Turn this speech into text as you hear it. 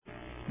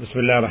بسم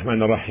الله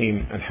الرحمن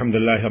الرحيم الحمد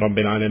لله رب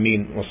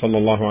العالمين وصلى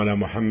الله على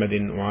محمد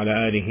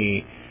وعلى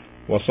آله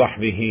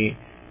وصحبه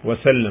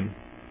وسلم.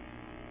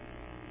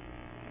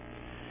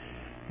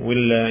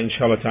 We'll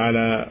inshallah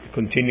ta'ala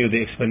continue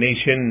the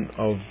explanation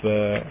of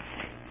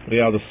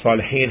Riyadh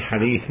al-Salihin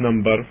hadith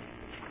number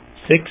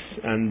 6,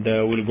 and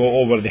we'll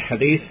go over the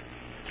hadith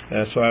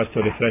so as to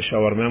refresh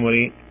our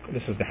memory.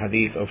 This is the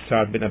hadith of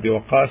Sa'd bin Abi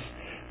Waqqas,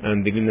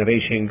 and the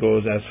narration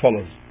goes as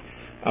follows.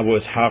 Abu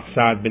Ishaq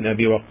Sa'd bin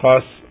Abi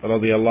Waqqas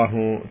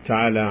radiyallahu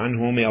ta'ala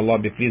anhu, may Allah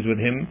be pleased with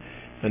him,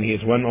 and he is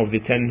one of the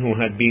 10 who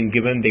had been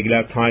given the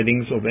glad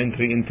tidings of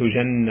entry into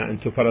Jannah,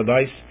 into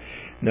paradise,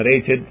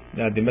 narrated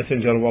that the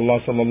Messenger of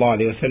Allah sallallahu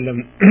alayhi wa sallam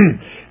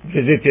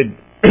visited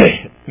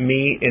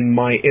me in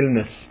my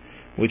illness,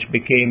 which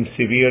became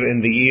severe in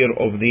the year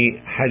of the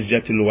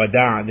Hajjatul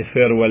Wada', the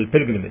farewell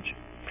pilgrimage.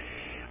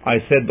 I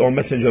said, O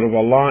Messenger of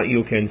Allah,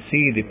 you can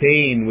see the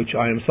pain which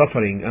I am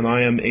suffering, and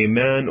I am a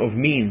man of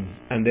means,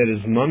 and there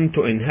is none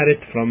to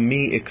inherit from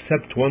me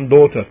except one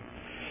daughter.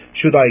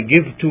 Should I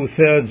give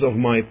 2/3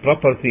 of my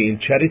property in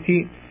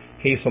charity?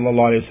 He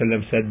sallallahu alayhi wa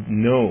sallam said,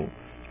 no.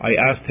 I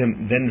asked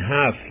him, then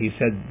half? He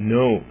said,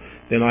 no.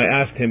 Then I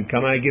asked him,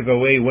 can I give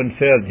away 1/3?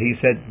 He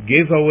said,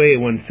 give away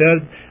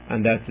 1/3,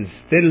 and that is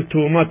still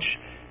too much.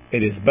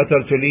 It is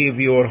better to leave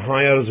your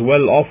heirs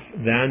well off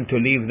than to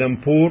leave them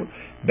poor,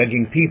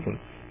 begging people.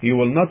 You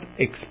will not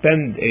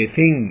expend a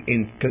thing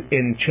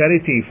in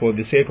charity for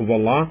the sake of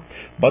Allah,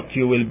 but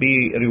you will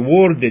be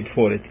rewarded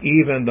for it,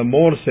 even the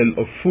morsel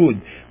of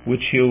food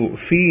which you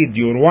feed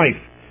your wife.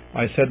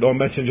 I said, O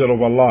Messenger of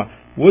Allah,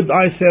 would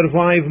I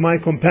survive my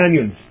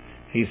companions?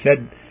 He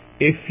said,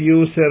 if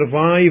you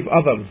survive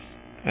others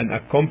and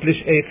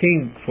accomplish a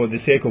thing for the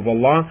sake of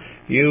Allah,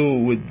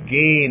 you would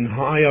gain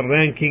higher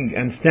ranking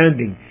and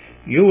standing.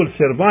 You will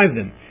survive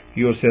them.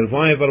 Your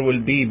survival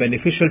will be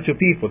beneficial to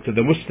people, to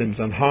the Muslims,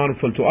 and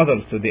harmful to others,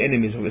 to the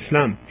enemies of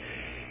Islam.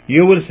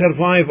 You will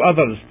survive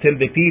others till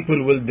the people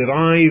will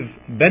derive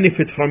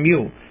benefit from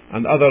you,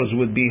 and others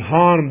will be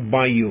harmed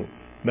by you.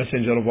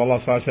 Messenger of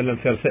Allah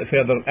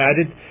further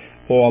added,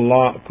 O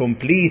Allah,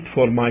 complete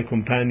for my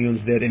companions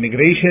their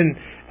immigration,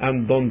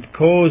 and don't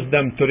cause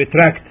them to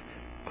retract.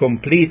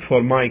 Complete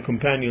for my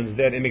companions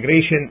their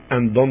immigration,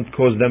 and don't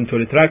cause them to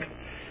retract.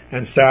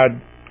 And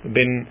Sa'd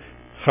bin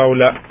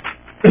Khawla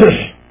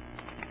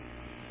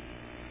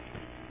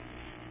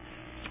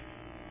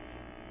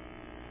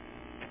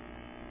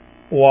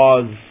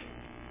was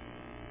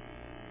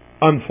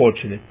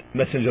unfortunate.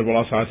 Messenger of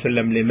Allah sallallahu alaihi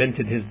wasallam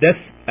lamented his death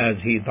as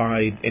he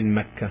died in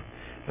Mecca,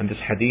 and this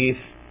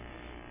hadith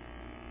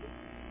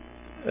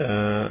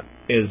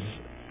is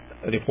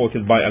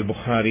reported by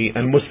Al-Bukhari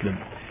and Muslim.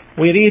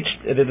 We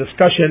reached the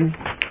discussion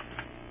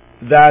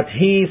that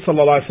he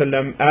sallallahu alaihi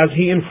wasallam, as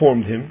he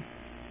informed him,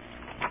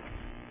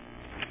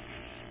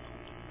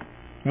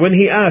 when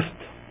he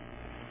asked,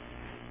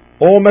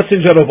 O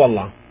Messenger of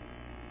Allah,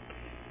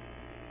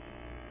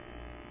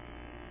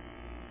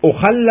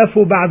 أخلف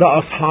بعد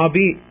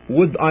أصحابي,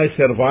 would I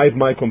survive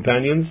my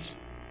companions?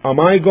 Am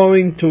I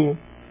going to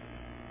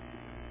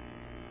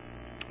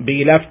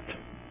be left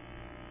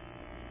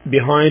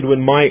behind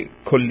when my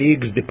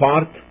colleagues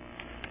depart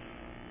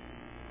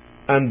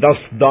and thus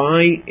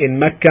die in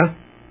Mecca?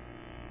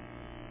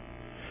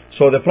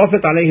 So the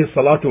Prophet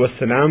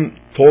ﷺ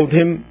told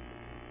him,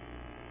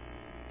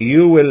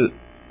 you will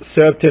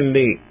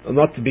certainly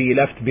not be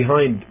left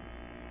behind.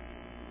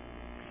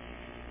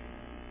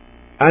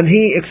 And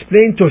he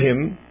explained to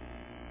him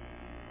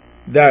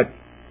that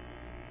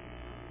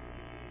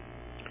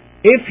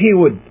if he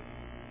would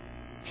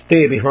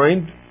stay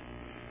behind,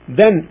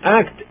 then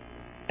act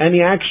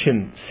any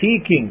action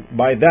seeking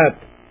by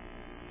that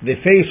the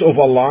face of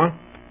Allah,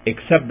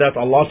 except that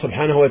Allah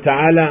subhanahu wa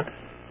ta'ala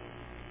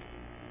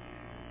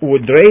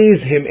would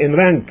raise him in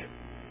rank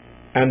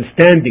and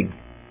standing,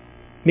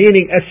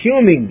 meaning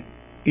assuming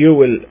you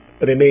will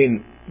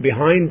remain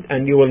behind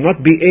and you will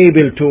not be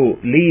able to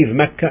leave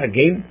Mecca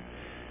again,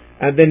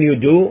 and then you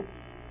do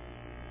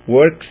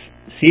works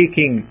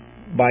seeking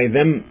by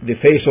them the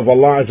face of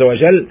Allah Azza wa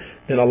Jal,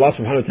 then Allah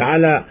subhanahu wa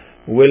ta'ala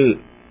will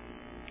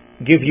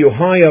give you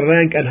higher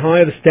rank and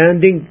higher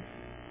standing,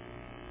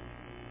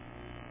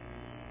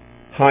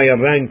 higher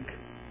rank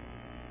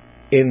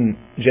in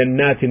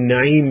Jannat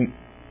al-Na'im,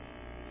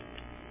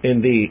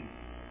 in the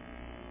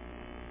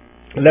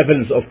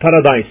levels of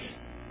paradise,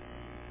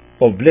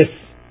 of bliss,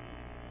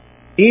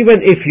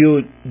 even if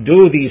you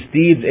do these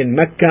deeds in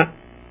Mecca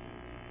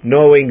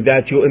knowing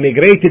that you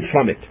immigrated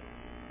from it.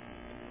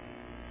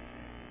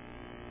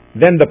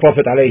 Then the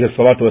Prophet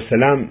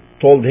ﷺ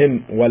told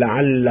him,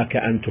 وَلَعَلَّكَ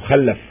أَن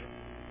تُخَلَّفْ.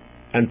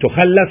 أن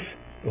تُخَلَّفْ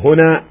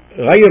هنا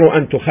غير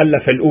أن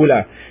تُخَلَّفَ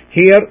الأولى.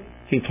 Here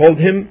he told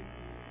him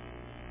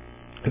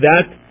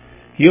that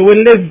you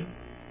will live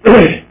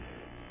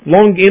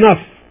long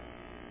enough.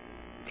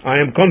 I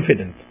am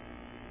confident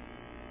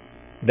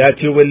that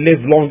you will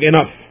live long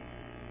enough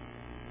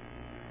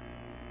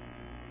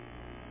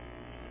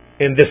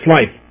in this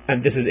life.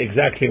 And this is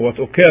exactly what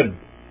occurred.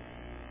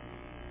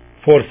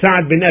 For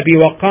Sa'd bin Abi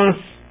Waqqas,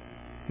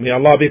 may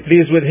Allah be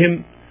pleased with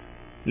him,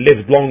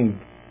 lived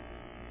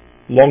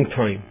long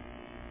time,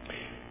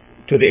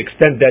 to the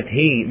extent that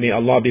he, may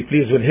Allah be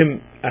pleased with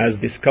him, as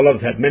the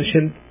scholars had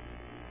mentioned,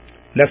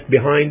 left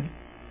behind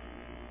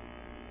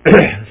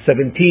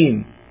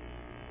 17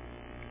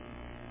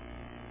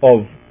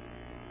 of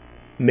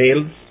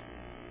males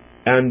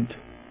and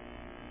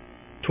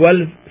 12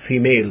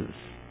 females,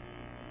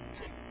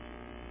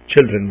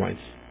 children-wise.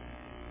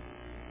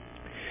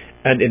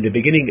 And in the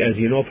beginning, as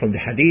you know from the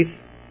hadith,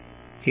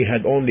 he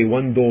had only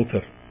one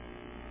daughter,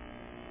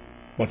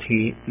 but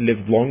he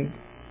lived long,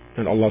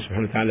 and Allah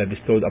subhanahu wa ta'ala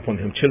bestowed upon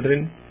him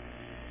children,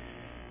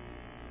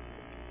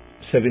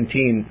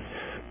 17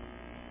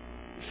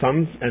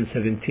 sons and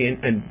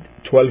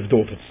 12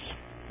 daughters.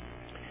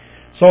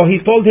 So he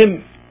told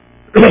him,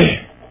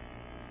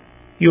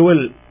 you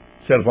will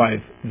survive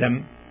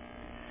them.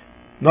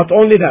 Not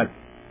only that,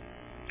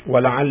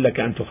 وَلَعَلَّكَ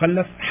أَن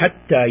تُخَلَّفْ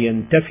حَتَّى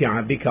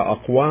يَنْتَفِعَ بِكَ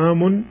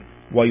أَقْوَامٌ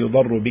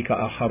وَيُضَرُّ بِكَ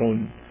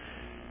آخَرُونَ.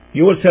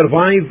 You will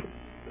survive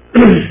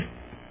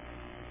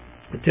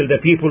till the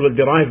people will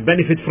derive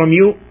benefit from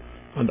you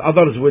and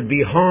others will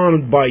be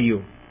harmed by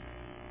you.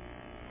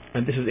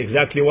 And this is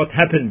exactly what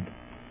happened.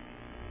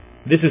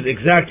 This is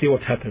exactly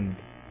what happened.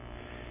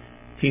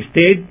 He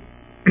stayed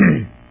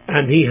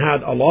and he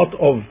had a lot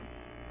of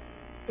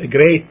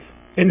great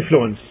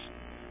influence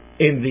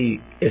in the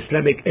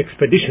Islamic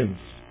expeditions.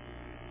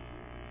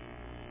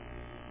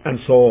 And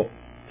so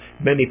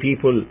many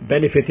people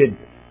benefited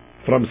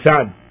from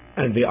Sa'd,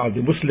 and they are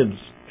the Muslims.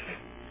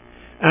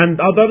 And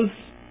others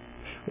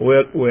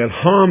were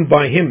harmed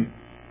by him,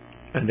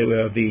 and they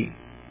were the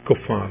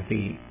kuffar,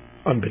 the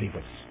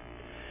unbelievers.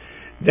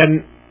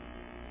 Then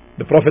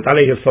the Prophet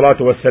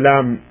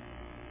ﷺ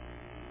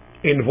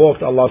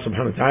invoked Allah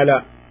subhanahu wa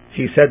ta'ala.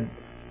 He said,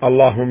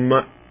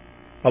 Allahumma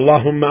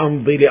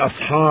amdi li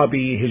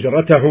ashabi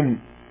hijratahum.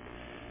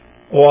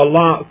 O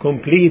Allah,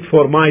 complete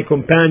for my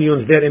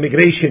companions their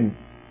immigration.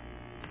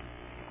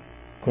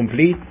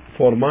 Complete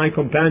for my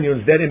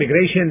companions their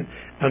immigration,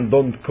 and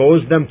don't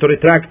cause them to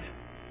retract.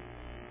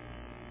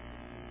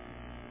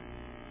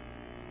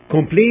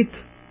 Complete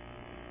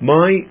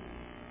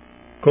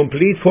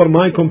for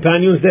my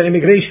companions their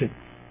immigration.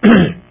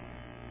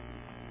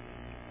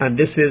 And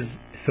this is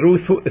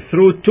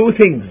through two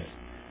things.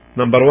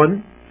 Number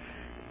one,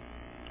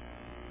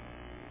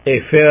 a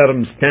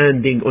firm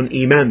standing on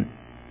Iman,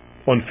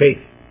 on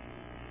faith.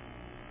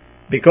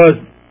 Because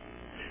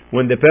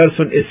when the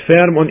person is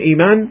firm on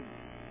Iman,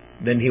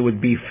 then he would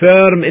be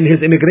firm in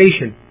his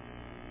immigration.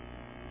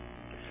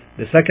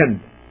 The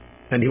second,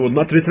 and he will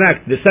not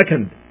retract. The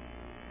second,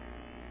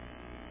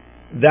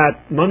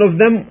 that none of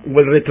them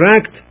will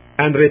retract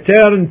and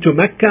return to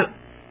Mecca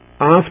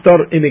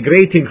after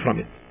immigrating from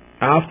it,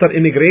 after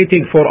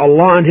immigrating for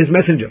Allah and His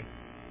Messenger.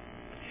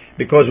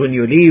 Because when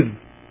you leave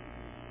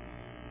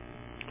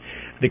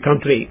the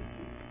country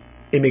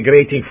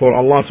immigrating for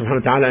Allah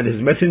subhanahu wa ta'ala and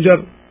His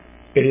Messenger,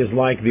 it is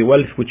like the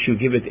wealth which you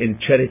give it in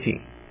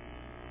charity.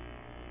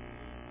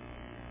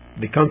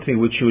 The country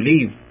which you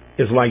leave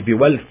is like the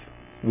wealth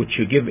which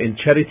you give in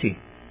charity.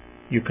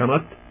 You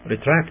cannot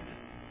retract.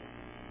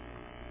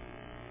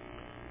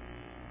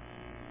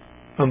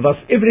 And thus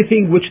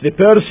everything which the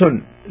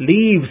person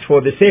leaves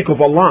for the sake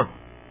of Allah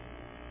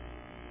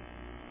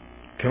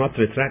cannot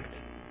retract.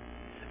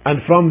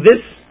 And from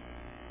this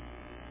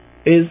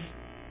is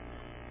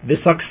the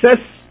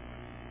success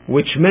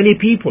which many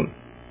people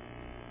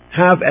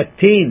have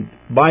attained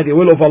by the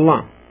will of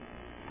Allah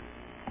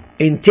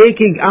in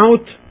taking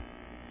out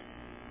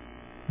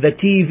the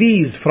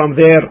TVs from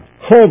their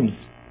homes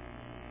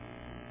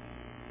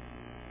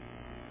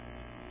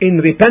in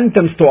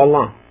repentance to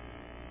Allah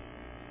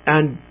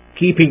and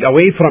keeping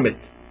away from it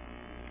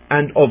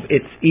and of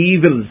its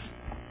evils,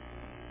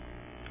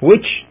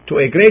 which to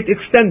a great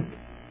extent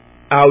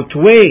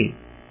outweigh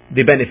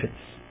the benefits.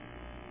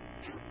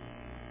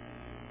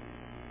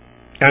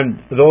 And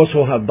those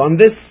who have done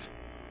this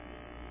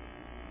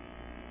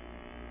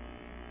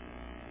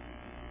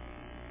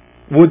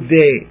would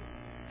they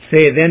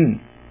say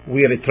then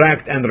we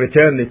retract and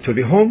return it to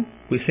the home?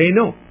 We say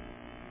no.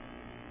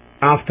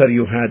 After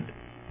you had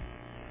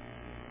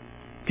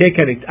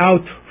taken it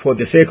out for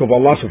the sake of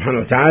Allah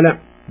subhanahu wa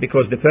ta'ala,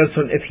 because the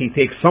person, if he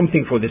takes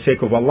something for the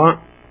sake of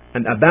Allah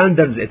and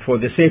abandons it for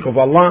the sake of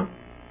Allah,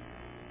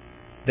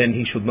 then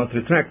he should not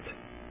retract.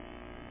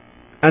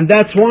 And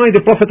that's why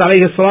the Prophet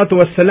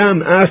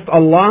ﷺ asked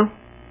Allah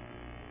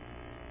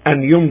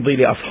أن يمضي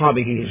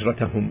لأصحابه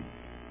هجرتهم.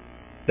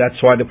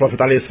 That's why the Prophet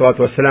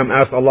ﷺ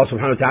asked Allah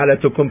subhanahu wa ta'ala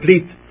to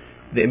complete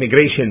the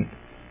immigration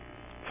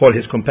for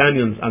his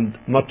companions and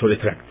not to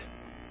retract.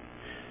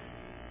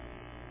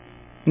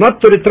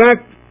 Not to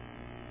retract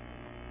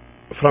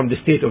from the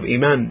state of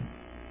Iman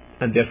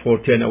and therefore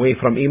turn away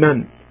from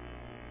Iman,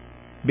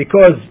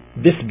 because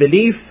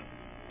disbelief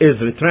is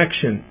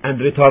retraction and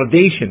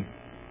retardation,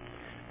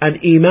 and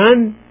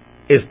Iman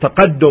is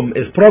taqaddum,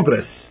 is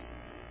progress.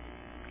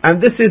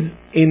 And this is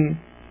in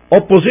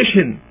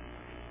opposition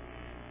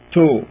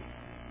to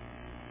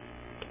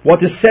what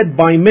is said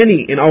by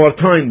many in our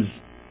times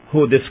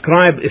who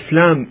describe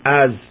Islam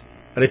as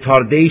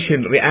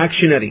retardation,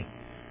 reactionary.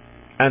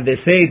 And they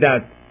say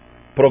that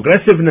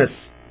progressiveness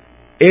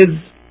is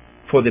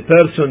for the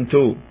person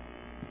to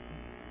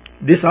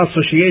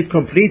disassociate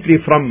completely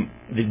from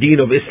the deen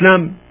of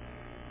Islam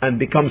and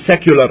become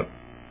secular,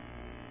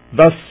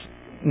 thus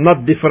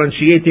not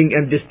differentiating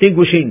and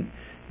distinguishing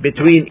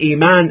between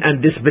Iman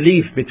and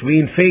disbelief,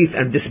 between faith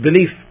and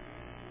disbelief.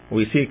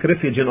 We seek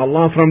refuge in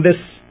Allah from this,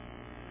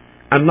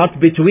 and not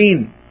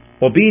between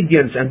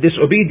obedience and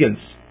disobedience.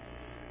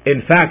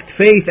 In fact,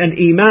 faith and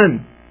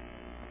Iman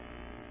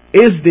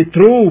is the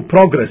true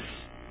progress,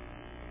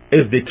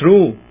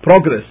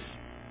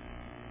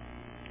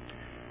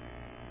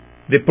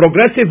 The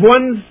progressive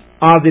ones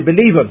are the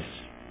believers,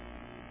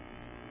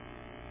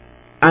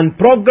 and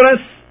progress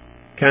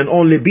can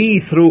only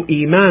be through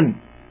Iman.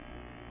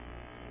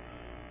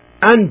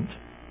 And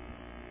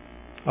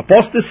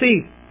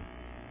apostasy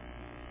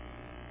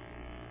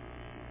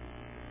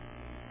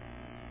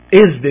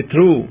is the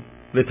true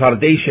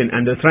retardation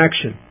and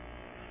retraction,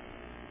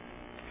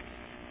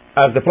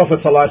 as the Prophet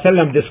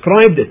ﷺ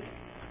described it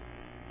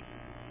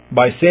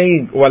by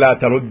saying,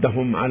 وَلَا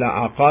تَرُدَّهُمْ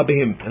عَلَىٰ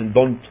أَعْقَابِهِمْ, and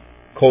don't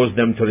cause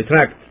them to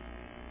retract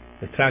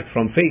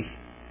from faith.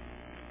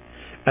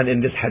 And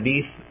in this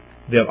hadith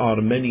there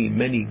are many,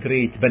 many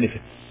great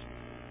benefits.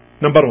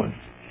 Number one,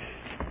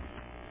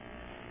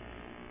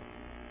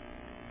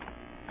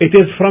 it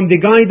is from the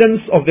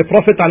guidance of the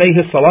Prophet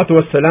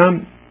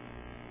ﷺ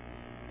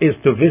is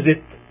to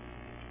visit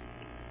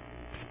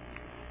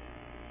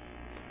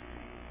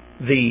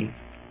the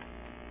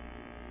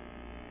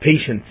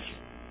patients,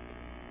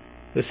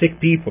 the sick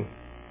people,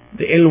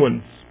 the ill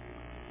ones,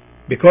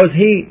 because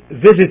he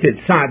visited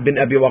Sa'd bin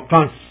Abi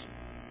Waqqas,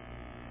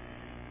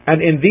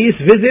 and in these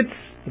visits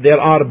there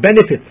are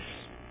benefits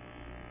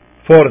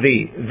for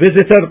the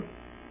visitor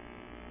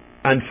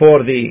and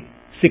for the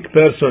sick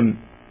person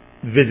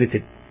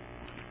visited.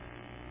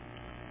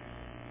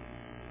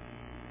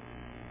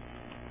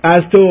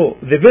 As to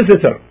the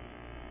visitor,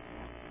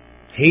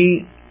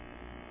 he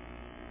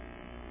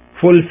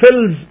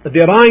fulfills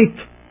the right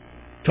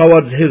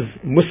towards his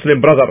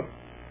Muslim brother,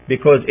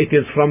 because it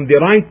is from the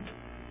right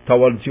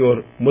towards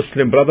your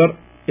Muslim brother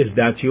is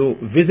that you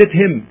visit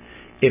him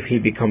if he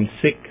becomes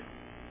sick.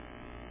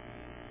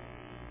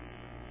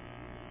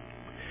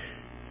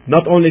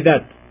 Not only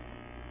that,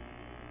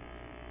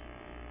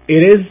 it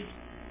is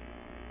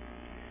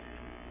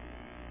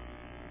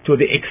to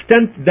the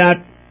extent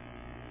that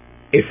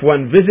if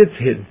one visits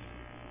his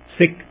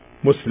sick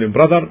Muslim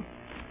brother,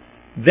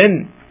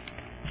 then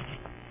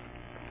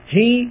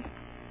he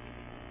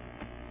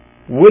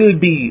will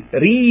be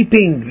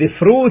reaping the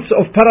fruits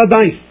of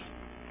paradise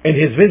in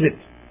his visit,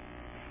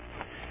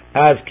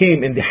 as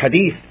came in the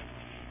hadith.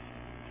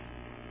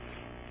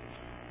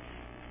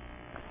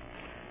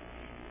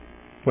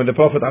 When the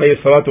Prophet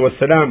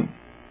ﷺ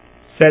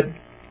said,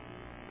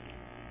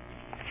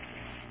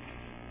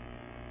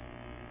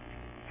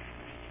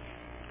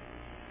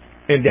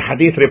 in the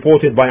hadith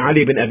reported by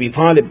Ali bin Abi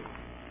Talib,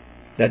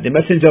 that the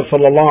Messenger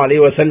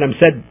ﷺ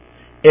said,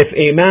 if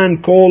a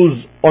man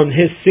calls on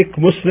his sick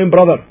Muslim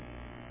brother,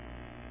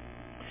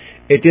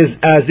 it is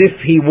as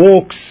if he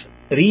walks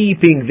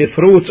reaping the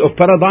fruits of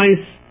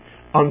paradise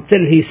until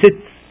he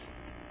sits,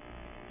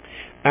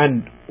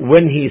 and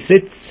when he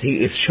sits he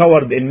is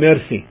showered in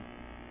mercy.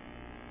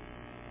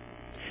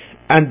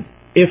 And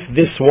if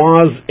this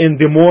was in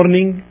the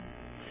morning,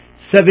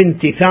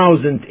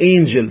 70,000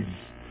 angels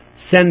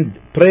send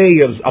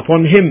prayers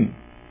upon him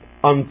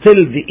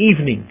until the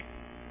evening.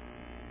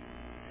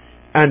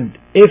 And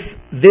if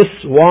this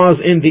was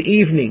in the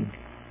evening,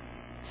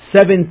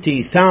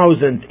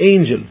 70,000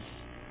 angels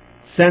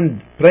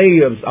send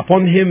prayers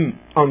upon him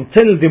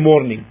until the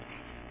morning.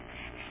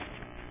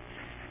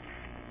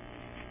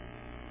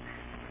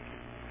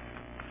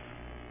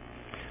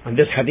 And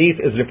this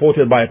hadith is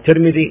reported by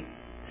Tirmidhi,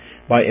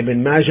 by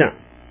Ibn Majah,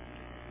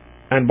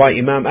 and by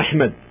Imam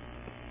Ahmad.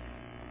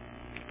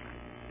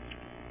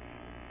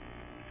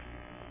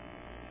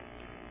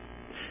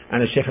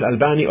 And Shaykh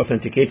Al-Albani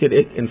authenticated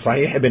it in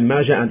Sahih Ibn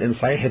Majah and in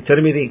Sahih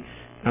Tirmidhi,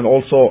 and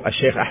also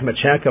Shaykh Ahmad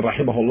Shakir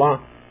rahimahullah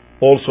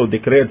also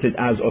declared it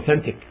as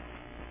authentic.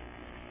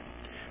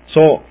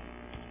 So,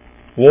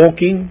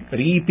 walking,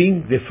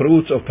 reaping the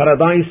fruits of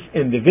paradise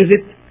in the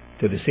visit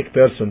to the sick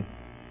person,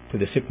 to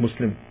the sick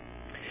Muslim.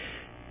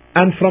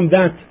 And from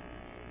that,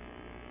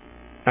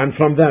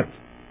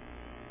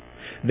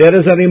 there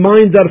is a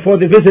reminder for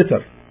the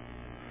visitor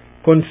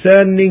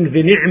concerning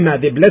the ni'mah,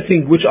 the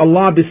blessing which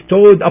Allah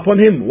bestowed upon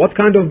him. What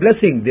kind of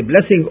blessing? The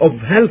blessing of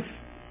health.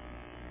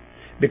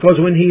 Because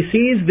when he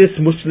sees this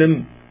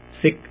Muslim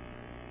sick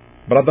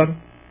brother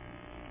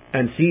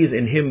and sees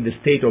in him the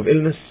state of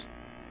illness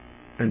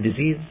and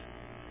disease,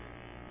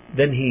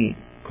 then he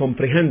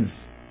comprehends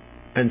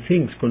and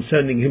thinks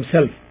concerning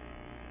himself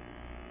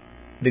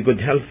the good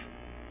health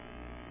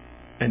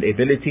and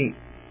ability.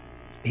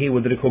 He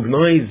would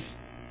recognize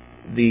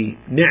the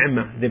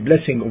ni'mah, the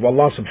blessing of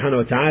Allah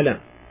subhanahu wa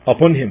ta'ala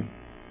upon him,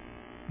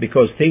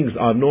 because things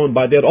are known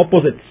by their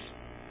opposites.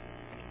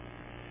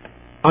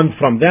 And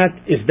from that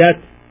is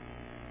that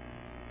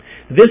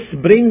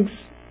This brings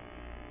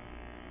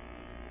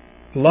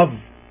love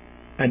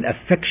and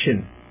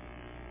affection.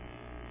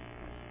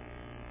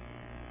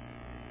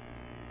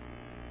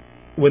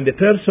 When the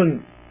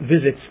person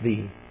visits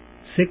the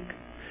sick,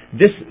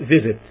 this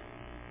visit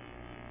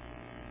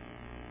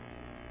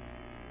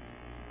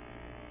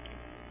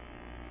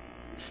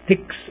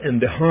sticks in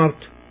the heart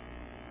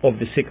of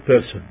the sick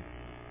person.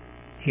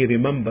 He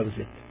remembers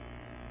it.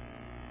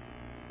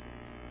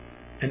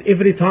 And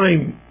every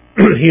time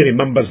he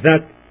remembers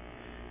that,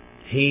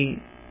 he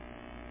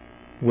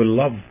will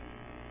love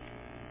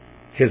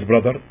his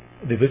brother,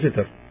 the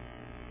visitor.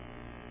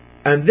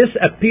 And this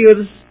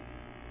appears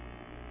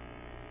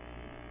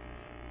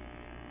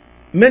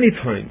many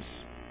times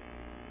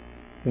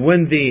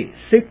when the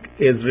sick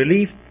is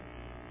relieved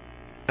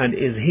and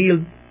is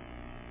healed,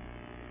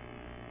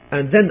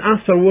 and then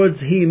afterwards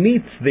he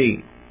meets the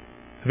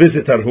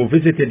visitor who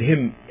visited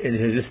him in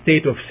his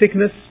state of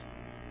sickness,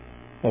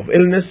 of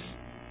illness.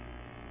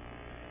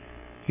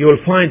 You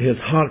will find his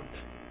heart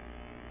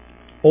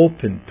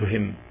open to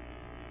him,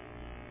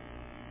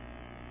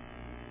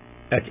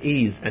 at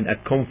ease and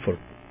at comfort,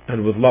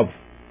 and with love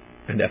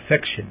and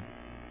affection,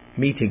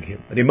 meeting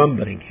him,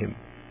 remembering him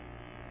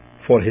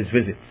for his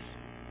visits.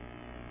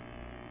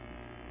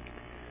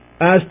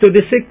 As to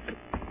the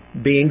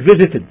sick being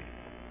visited,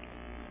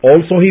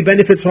 also he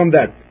benefits from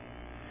that,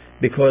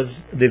 because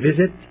the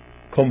visit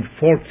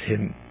comforts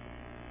him,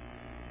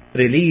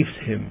 relieves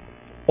him,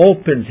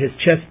 opens his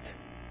chest,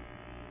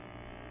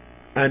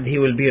 and he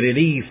will be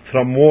relieved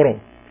from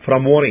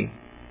worry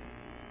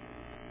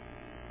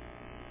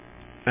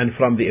and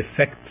from the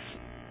effects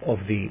of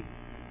the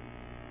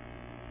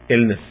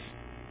illness.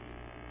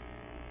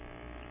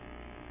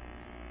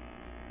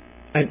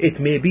 And it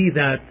may be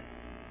that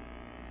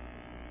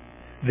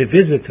the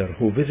visitor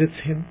who visits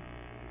him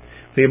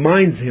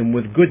reminds him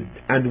with good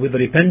and with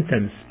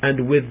repentance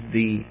and with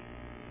the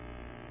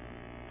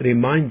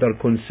reminder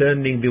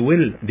concerning the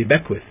will, the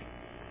bequest.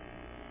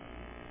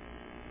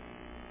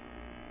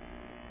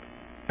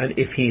 And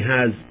if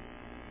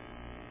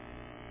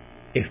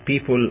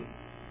people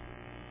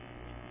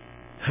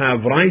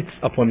have rights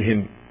upon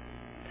him,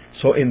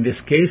 so in this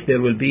case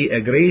there will be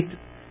great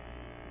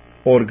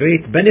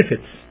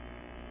benefits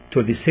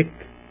to the sick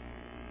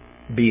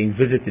being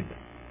visited.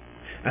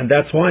 And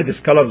that's why the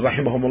scholars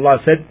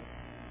rahimahumullah said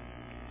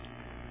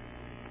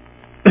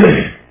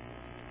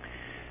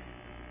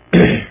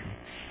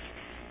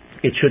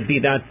it should be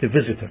that the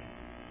visitor,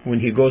 when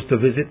he goes to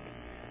visit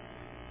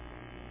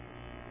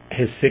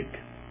his sick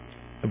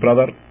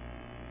brother,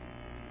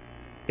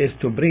 is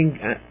to bring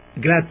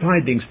glad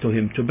tidings to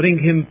him, to bring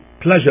him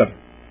pleasure,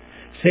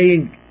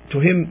 saying to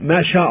him,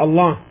 Ma sha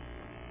Allah,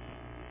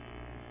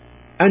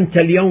 anta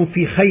al-yawm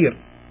fi khair.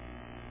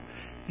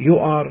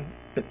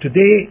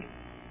 Today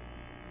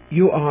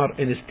you are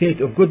in a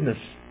state of goodness,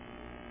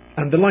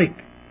 and the like.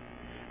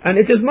 And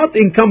it is not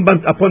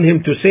incumbent upon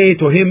him to say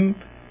to him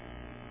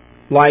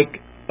like,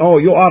 oh,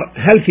 you are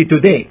healthy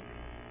today,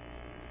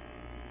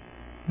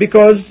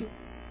 because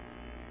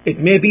it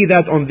may be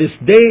that on this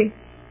day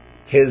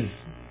his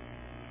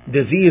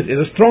disease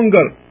is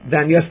stronger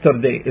than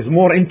yesterday, is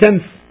more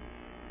intense.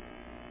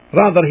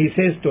 Rather, he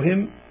says to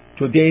him,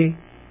 today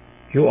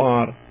you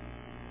are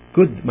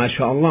good,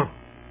 mashallah.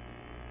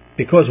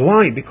 Because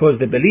why? Because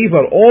the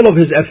believer, all of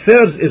his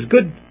affairs is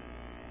good.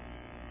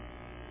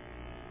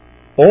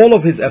 All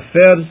of his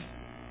affairs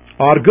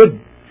are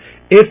good.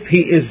 If he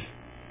is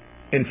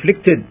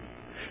inflicted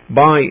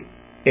by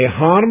a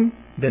harm,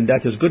 then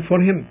that is good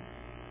for him.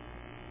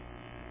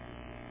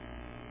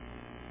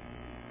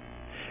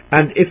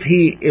 And if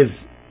he is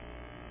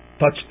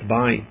touched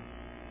by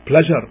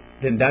pleasure,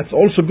 then that's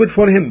also good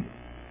for him.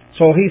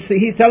 So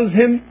he tells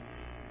him,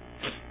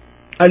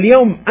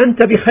 Al-yawm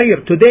anta bi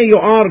khair. Today you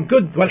are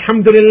good,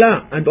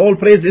 walhamdulillah, and all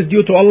praise is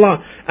due to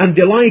Allah, and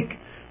the like,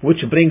 which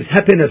brings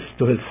happiness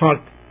to his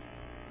heart.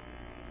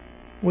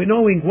 We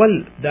knowing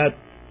well that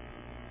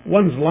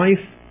one's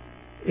life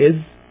is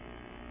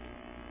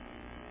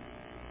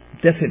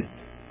definite,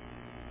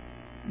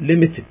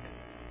 limited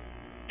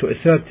to a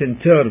certain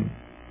term.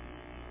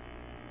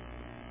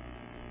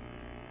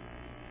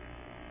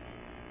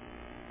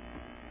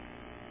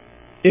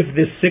 If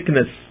this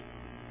sickness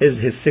is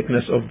his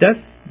sickness of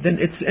death, then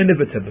it's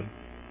inevitable.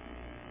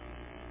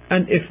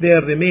 And if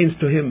there remains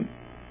to him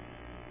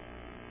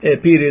a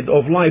period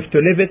of life to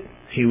live it,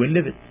 he will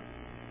live it.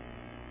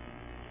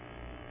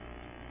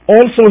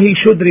 Also, he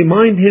should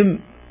remind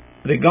him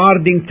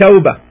regarding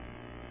tawbah,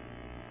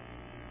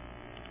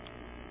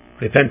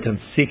 repentance,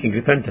 seeking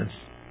repentance,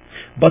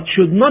 but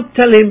should not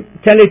tell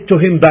it to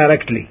him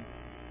directly,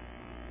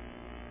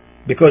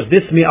 because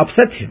this may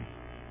upset him.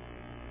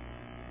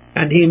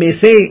 And he may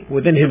say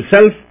within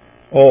himself,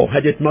 oh,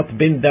 had it not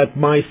been that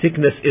my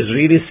sickness is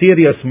really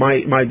serious,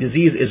 my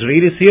disease is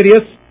really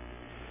serious,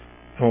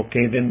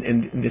 okay, then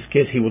in this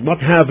case he would not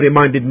have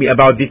reminded me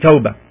about the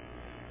tawbah.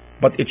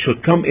 But it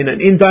should come in an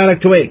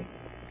indirect way.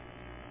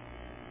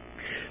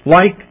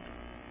 Like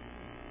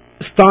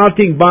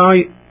starting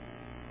by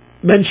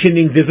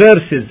mentioning the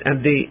verses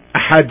and the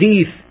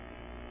hadith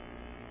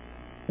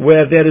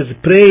where there is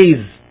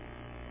praise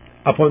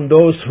upon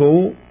those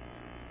who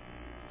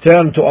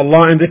turn to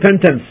Allah in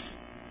repentance.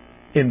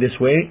 In this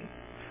way,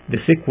 the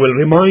sick will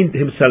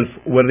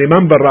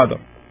remember rather.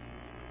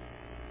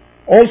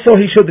 Also,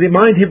 he should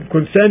remind him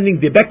concerning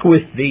the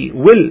bequest, the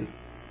will.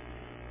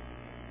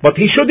 But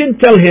he shouldn't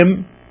tell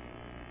him,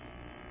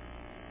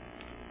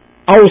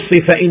 أوصِ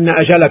فإن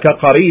أجلك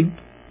قريب.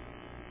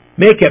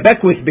 Make a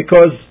bequest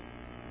because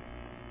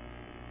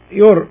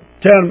your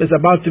term is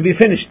about to be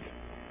finished.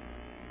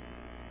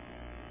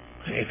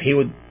 If he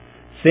would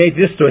say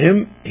this to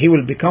him, he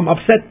will become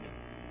upset.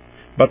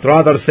 But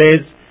rather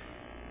says,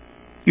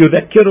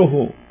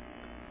 يذكره.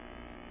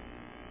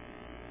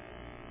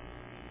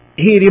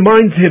 He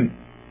reminds him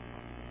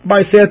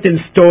by certain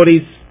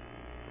stories,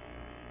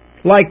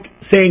 like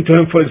saying to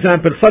him, for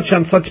example, such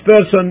and such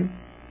person,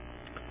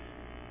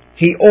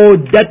 he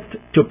owed debt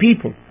to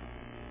people,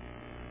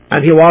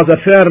 and he was a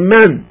fair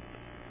man,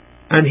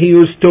 and he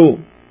used to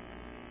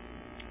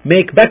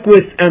make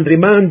bequest and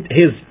remind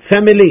his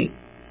family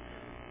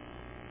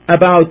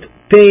about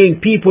paying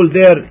people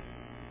their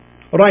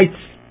rights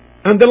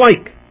and the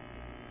like,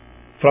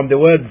 from the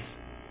words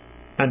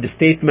and the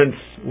statements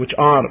which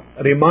are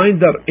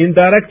reminder,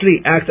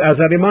 indirectly act as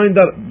a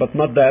reminder but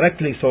not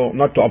directly, so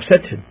not to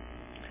upset him.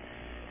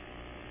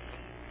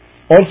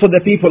 Also,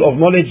 the people of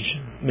knowledge,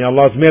 may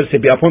Allah's mercy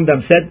be upon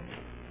them, said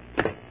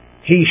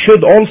he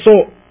should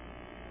also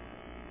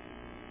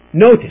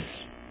notice,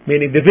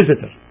 meaning the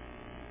visitor,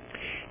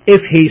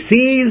 if he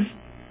sees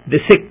the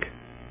sick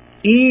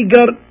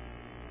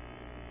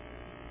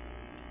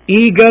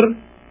eager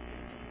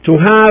to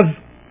have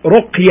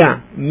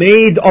ruqya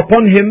made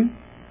upon him,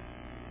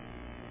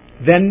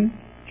 then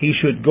he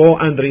should go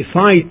and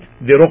recite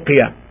the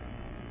ruqya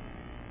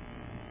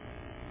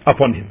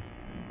upon him,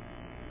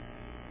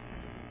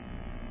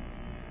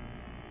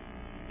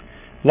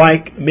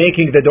 like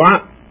making the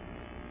dua.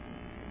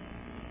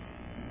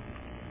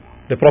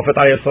 The Prophet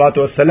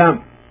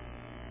ﷺ,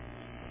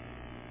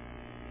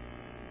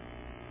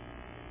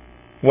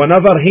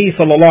 whenever he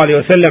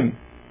ﷺ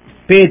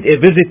paid a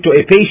visit to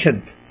a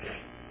patient,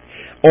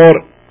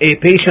 or a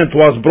patient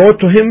was brought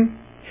to him,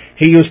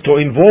 he used to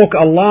invoke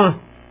Allah,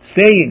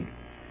 saying,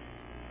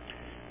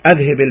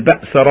 أذهب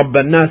البأس رب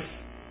الناس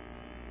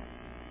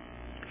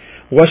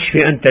واشف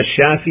أنت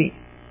الشافي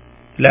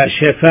لا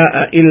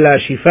شفاء إلا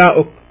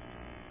شفاؤك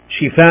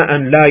شفاء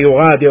لا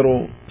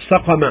يغادر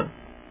سقما.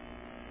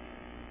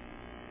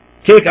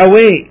 Take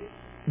away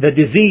the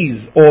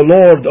disease, O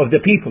Lord of the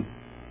people.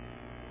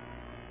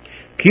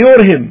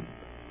 Cure him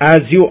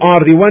as you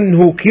are the one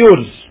who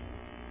cures.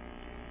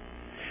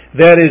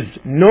 There is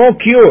no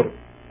cure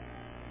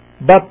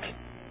but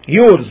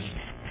yours,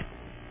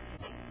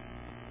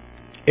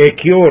 a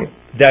cure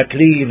that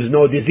leaves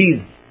no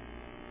disease,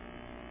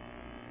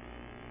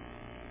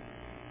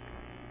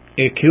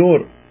 a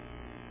cure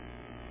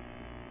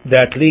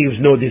that leaves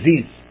no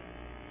disease.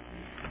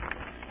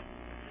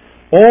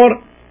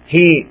 Or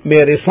he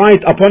may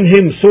recite upon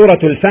him Surah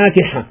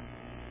Al-Fatiha,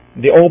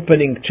 the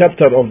opening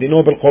chapter of the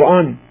Noble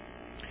Quran,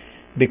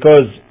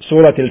 because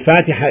Surah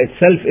Al-Fatiha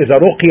itself is a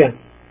ruqya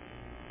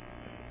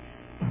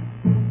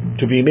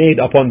to be made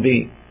upon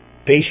the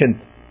patient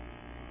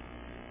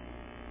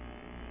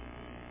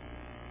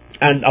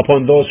and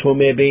upon those who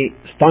may be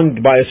stung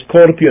by a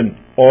scorpion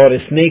or a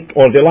snake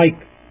or the like,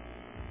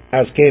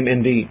 as came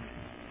in the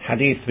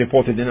hadith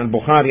reported in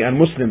Al-Bukhari and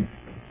Muslim.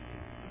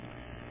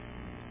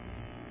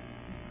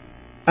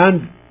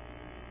 And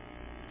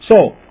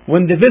so,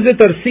 when the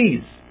visitor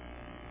sees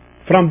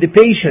from the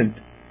patient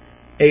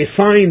a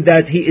sign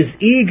that he is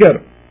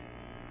eager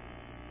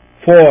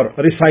for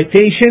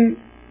recitation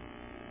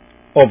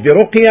of the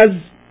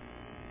ruqyas,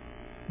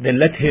 then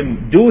let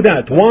him do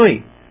that.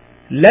 Why?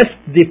 Lest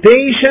the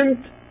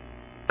patient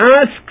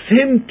asks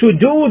him to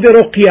do the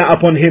ruqya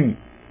upon him.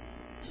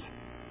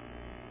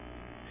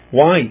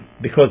 Why?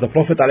 Because the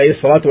Prophet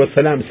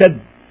ﷺ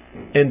said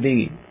in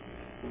the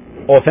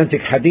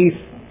authentic hadith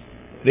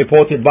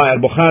reported by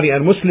Al-Bukhari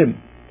and Muslim,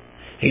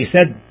 he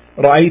said,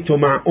 رأيت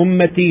مع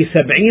أمتي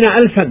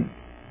 70,000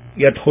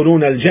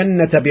 يدخلون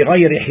الجنة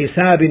بغير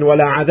حساب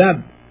ولا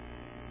عذاب.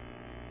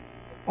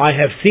 I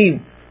have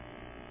seen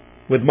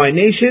with my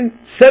nation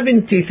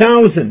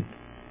 70,000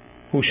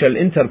 who shall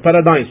enter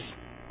paradise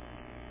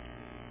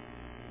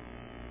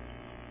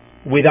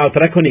without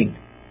reckoning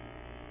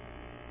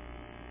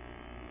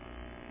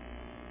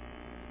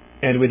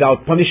and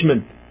without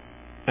punishment.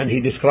 And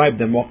he described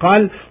them,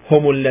 وقال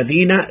هم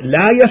الذين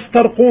لا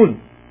يسترقون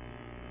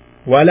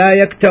ولا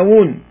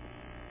يكتوون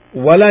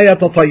ولا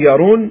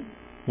يتطيرون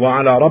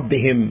وعلى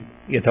ربهم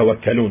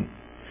يتوكلون.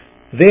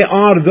 They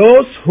are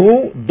those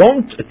who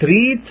don't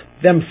treat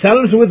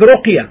themselves with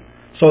ruqya,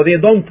 so they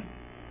don't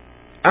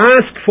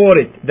ask for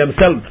it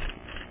themselves,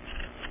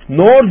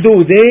 nor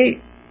do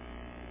they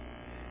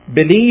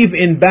believe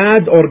in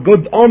bad or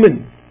good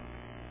omen,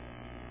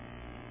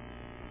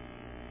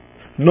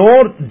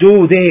 nor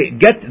do they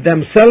get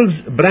themselves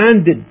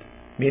branded,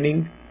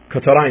 meaning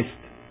cauterized,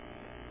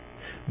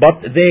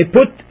 but they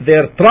put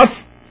their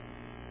trust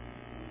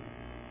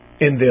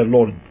in their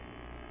Lord.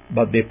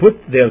 but they put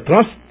their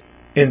trust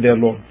in their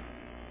Lord.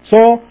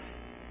 So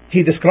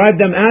he described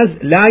them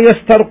as لا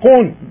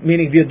يسترقون,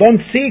 meaning they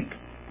don't seek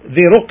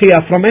the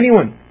ruqya from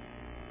anyone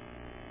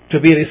to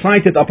be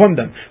recited upon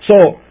them.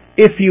 So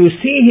if you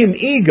see him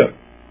eager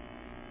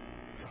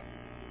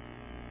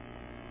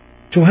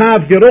to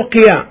have the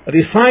ruqya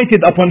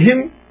recited upon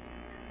him,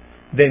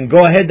 then go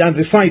ahead and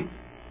recite,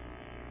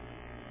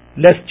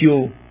 lest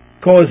you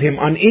cause him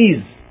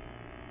unease,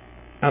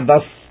 and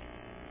thus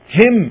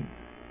him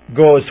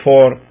goes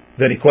for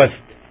the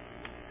request.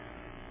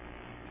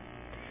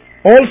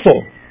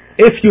 Also,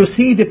 if you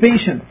see the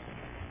patient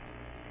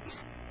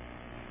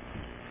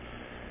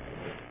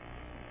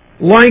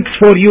likes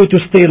for you to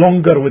stay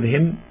longer with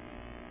him,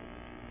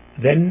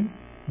 then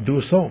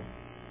do so,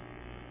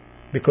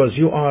 because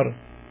you are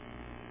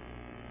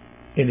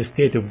in a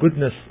state of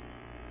goodness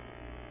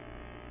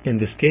in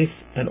this case,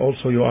 and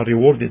also you are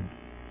rewarded.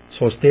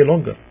 So stay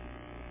longer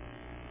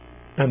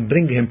and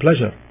bring him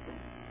pleasure,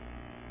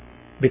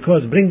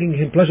 because bringing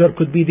him pleasure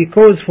could be the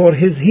cause for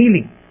his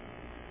healing.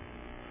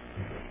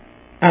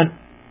 And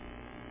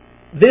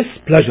this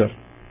pleasure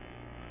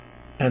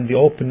and the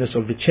openness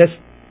of the chest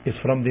is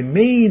from the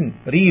main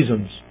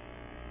reasons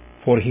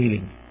for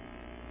healing.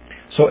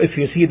 So if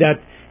you see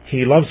that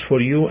he loves for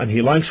you and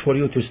he likes for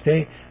you to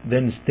stay,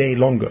 then stay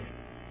longer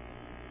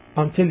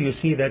until you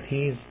see that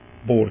he is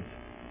bored.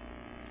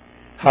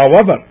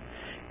 However,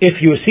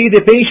 if you see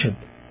the patient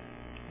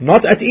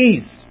not at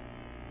ease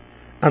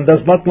and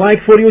does not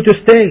like for you to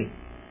stay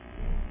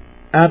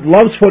and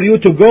loves for you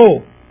to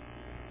go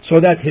so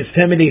that his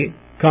family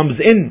comes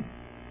in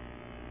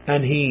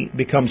and he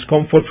becomes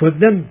comfort with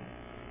them,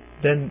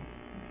 then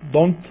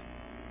don't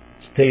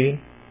stay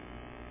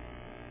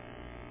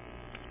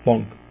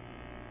long.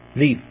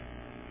 Leave.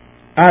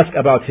 Ask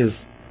about his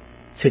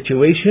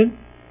situation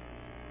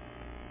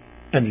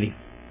and leave.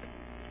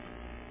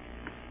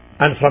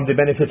 And from the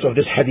benefits of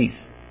this hadith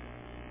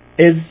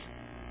is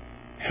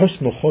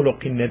حسن خلق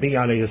النبي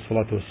عليه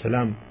الصلاة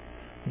والسلام,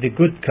 the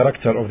good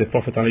character of the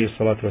Prophet عليه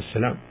الصلاة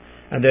والسلام.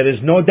 And there is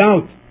no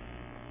doubt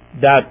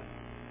that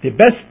the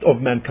best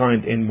of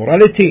mankind in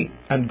morality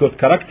and good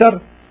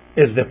character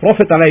is the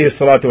Prophet عليه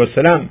الصلاة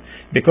والسلام,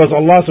 because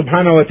Allah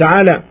subhanahu wa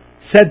ta'ala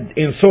said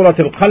in Surah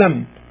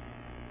Al-Qalam,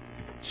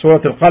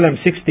 Surah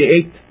Al-Qalam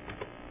 68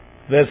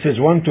 verses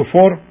 1 to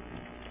 4,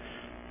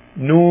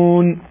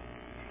 نون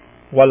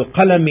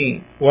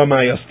والقلم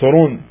وما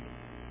يسطرون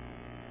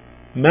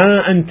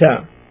ما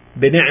أنت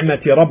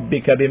بنعمة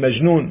ربك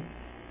بمجنون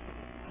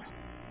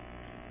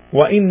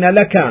وإن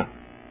لك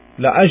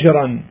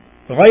لأجرا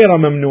غير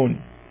ممنون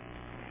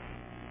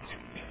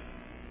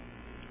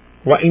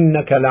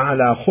وإنك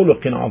لعلى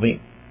خلق عظيم.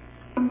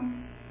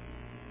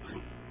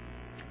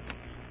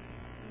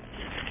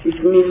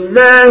 بسم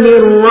الله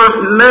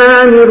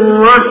الرحمن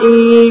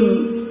الرحيم.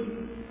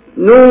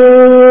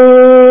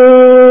 نون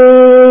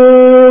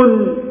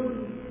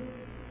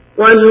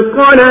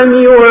والقلم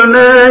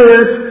وما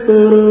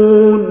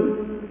يسطرون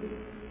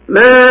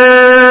ما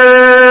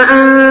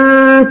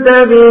أنت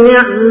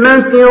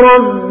بنعمة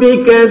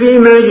ربك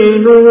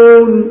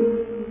بمجنون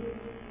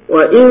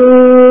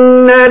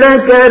وإن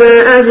لك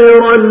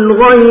لأجرا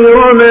غير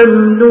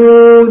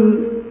ممنون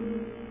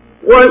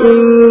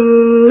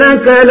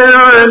وإنك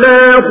لعلى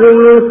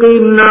خلق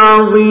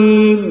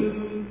عظيم.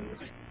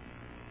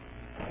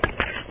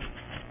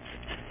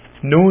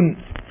 Noon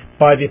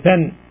by the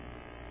pen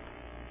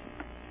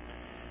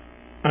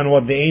and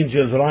what the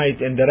angels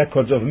write in the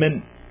records of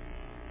men.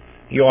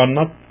 You are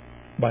not,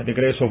 by the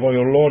grace of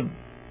your Lord,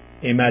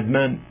 a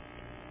madman,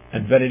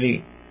 and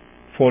verily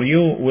for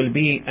you will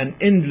be an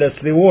endless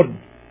reward,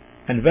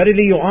 and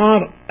verily you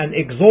are an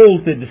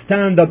exalted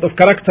standard of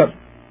character.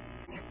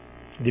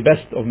 The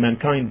best of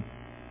mankind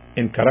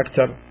in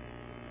character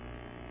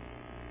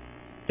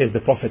is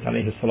the Prophet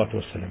alayhi salatu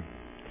wasalam.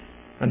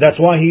 And that's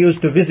why he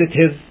used to visit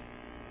his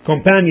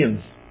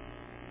companions,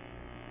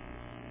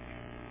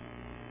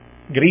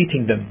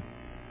 greeting them,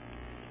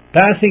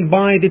 passing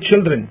by the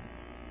children,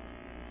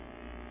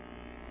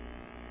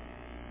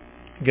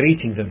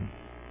 greeting them,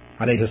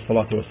 alayhi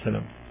salatu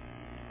wasalam.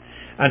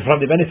 And from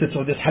the benefits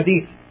of this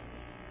hadith,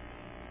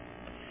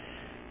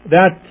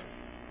 that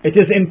it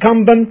is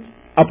incumbent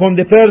upon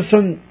the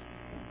person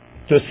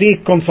to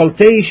seek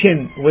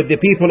consultation with the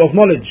people of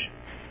knowledge,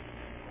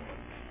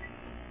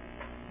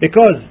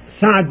 because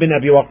Sa'ad bin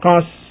Abi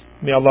Waqqas,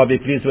 may Allah be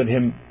pleased with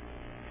him,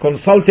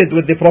 consulted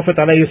with the Prophet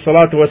alayhi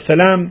salatu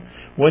wasalam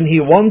when he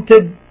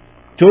wanted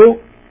to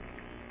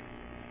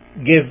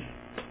give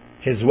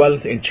his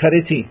wealth in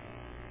charity.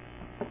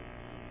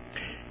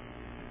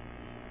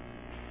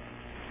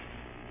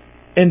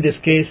 In this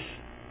case,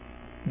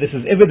 this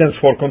is evidence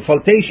for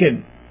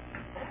consultation,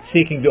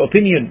 seeking the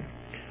opinion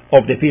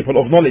of the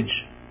people of knowledge,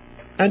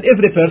 and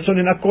every person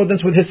in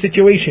accordance with his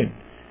situation.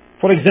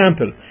 For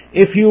example,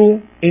 if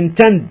you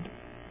intend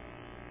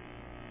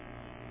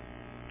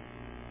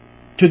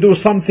to do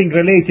something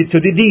related to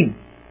the deen,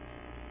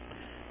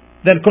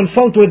 then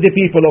consult with the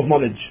people of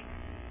knowledge,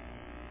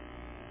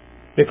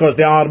 because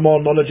they are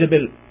more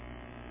knowledgeable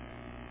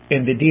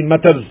in the deen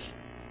matters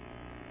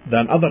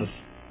than others.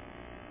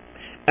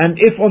 And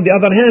if, on the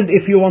other hand,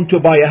 if you want to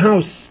buy a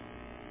house,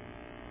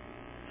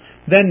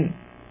 then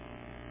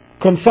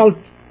consult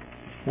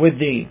with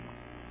the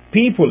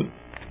people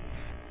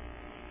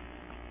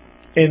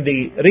in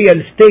the real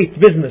estate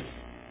business.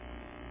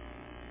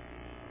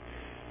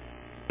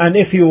 And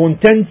if you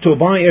intend to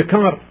buy a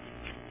car,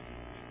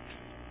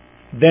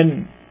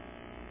 then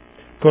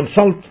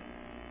consult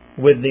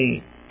with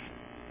the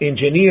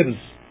engineers,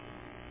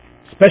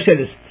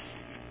 specialists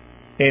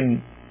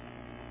in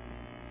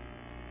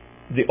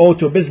the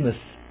auto business.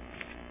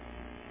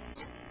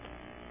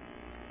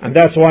 And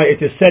that's why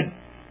it is said,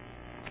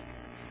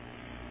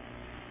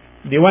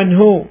 the one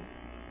who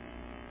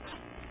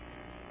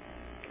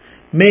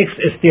makes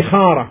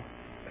istikhara,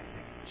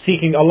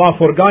 seeking Allah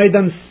for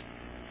guidance,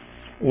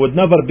 would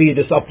never be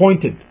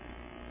disappointed.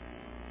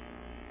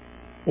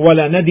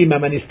 وَلَا نَدِمَ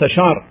مَنِ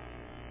اسْتَشَارَ.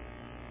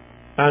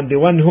 And the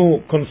one who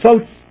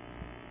consults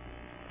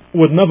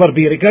would never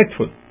be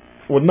regretful,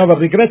 would never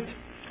regret.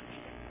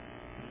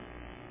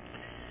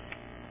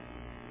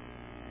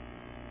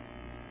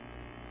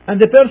 And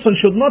the person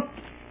should not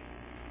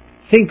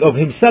think of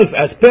himself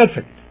as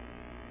perfect.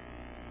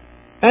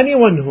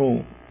 Anyone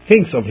who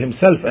thinks of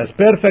himself as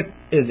perfect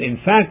is, in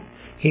fact,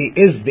 he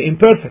is the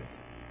imperfect.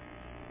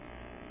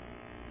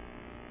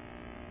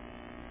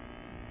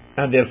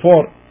 And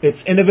therefore, it's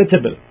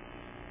inevitable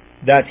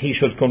that he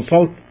should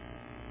consult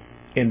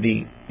in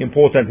the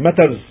important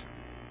matters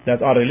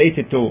that are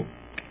related to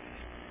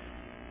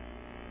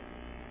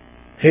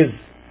his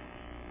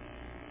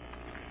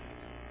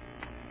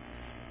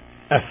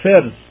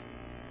affairs.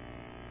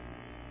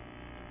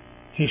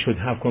 He should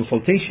have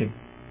consultation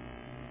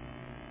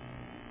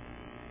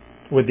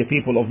with the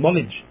people of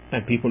knowledge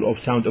and people of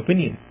sound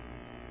opinion.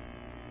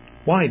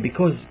 Why?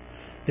 Because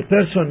the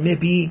person may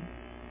be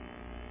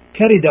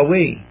carried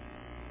away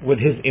with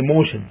his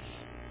emotions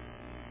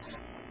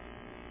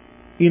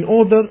in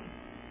order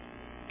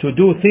to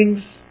do things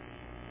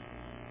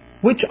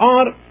which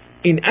are,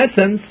 in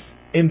essence,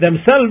 in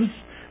themselves,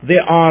 they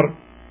are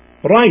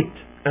right,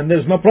 and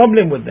there's no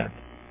problem with that.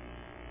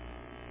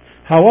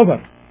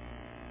 However,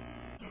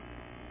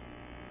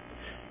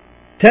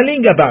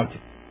 telling about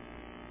it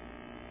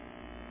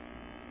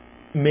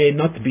may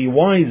not be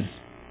wise,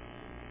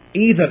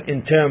 either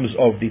in terms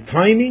of the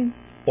timing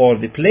or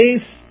the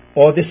place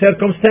or the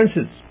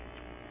circumstances.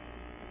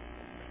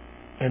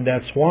 And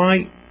that's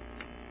why,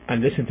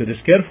 and listen to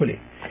this carefully,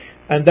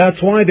 and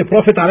that's why the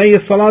Prophet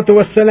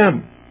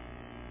ﷺ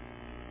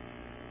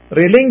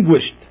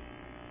relinquished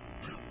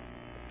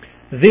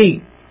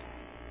the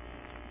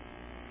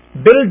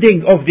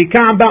building of the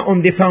Kaaba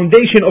on the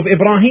foundation of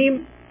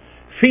Ibrahim,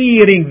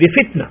 fearing the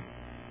fitna.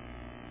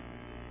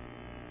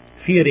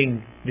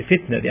 Fearing the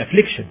fitna, the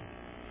affliction.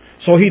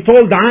 So he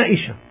told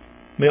Aisha,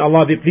 may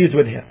Allah be pleased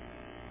with her,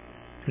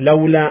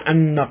 لولا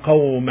أن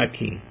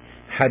قومك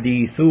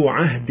حديثو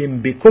عهد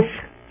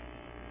بكفر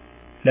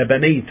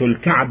لبنيت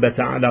الكعبة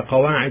على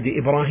قواعد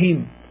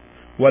إبراهيم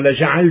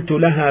ولجعلت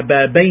لها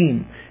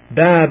بابين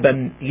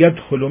بابا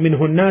يدخل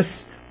منه الناس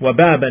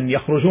وبابا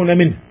يخرجون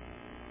منه.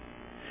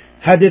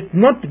 Had it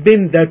not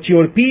been that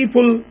your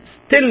people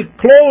still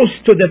close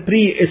to the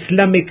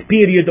pre-Islamic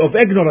period of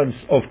ignorance,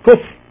 of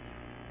kufr,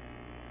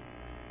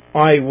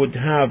 I would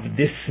have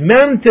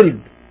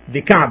dismantled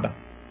the Kaaba.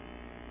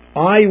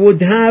 I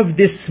would have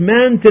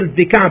dismantled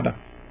the Kaaba,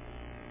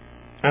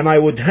 and I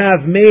would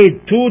have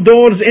made 2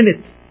 doors in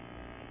it,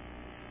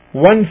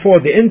 one for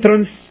the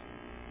entrance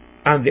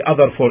and the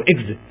other for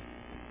exit.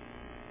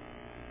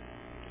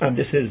 And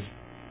this is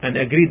an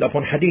agreed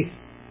upon hadith.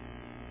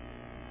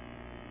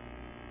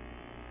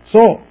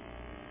 So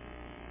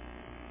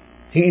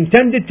he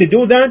intended to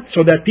do that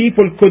so that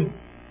people could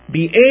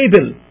be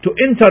able to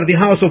enter the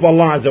house of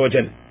Allah Azza wa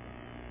Jal.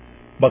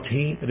 But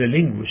he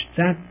relinquished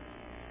that,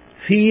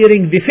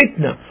 fearing the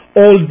fitna,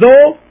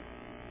 although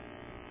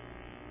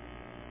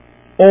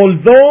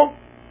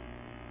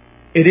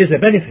it is a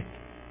benefit.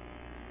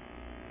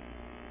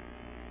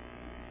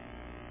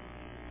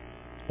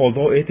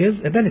 Although it is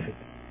a benefit.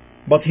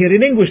 But he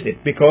relinquished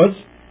it because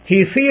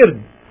he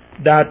feared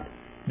that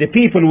the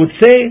people would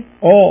say,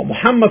 oh,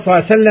 Muhammad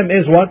ﷺ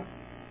is what?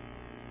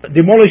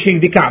 Demolishing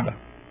the Kaaba.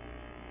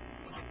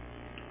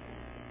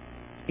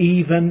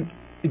 Even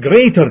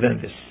greater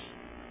than this,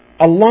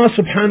 Allah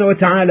subhanahu wa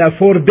ta'ala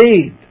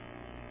forbade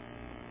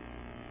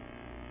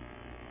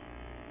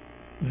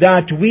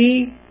that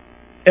we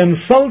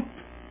insult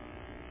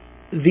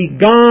the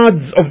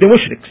gods of the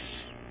mushriks.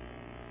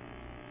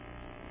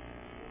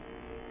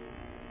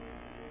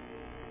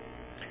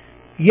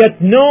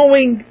 Yet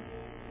knowing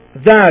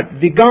that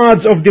the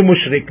gods of the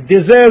mushrik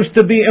deserves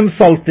to be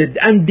insulted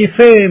and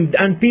defamed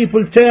and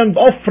people turned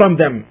off from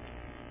them,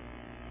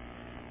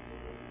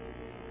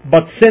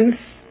 but since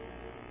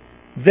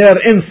their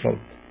insult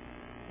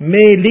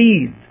may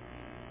lead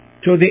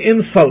to the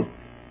insult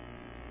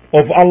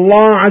of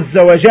Allah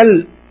Azza wa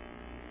Jal,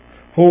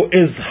 who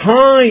is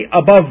high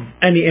above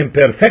any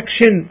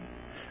imperfection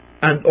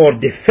and or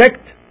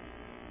defect,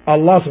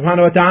 Allah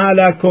subhanahu wa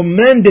ta'ala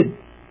commanded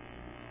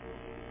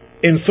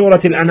in Surah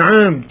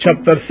Al-An'am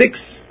chapter 6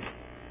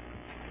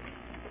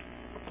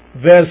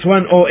 verse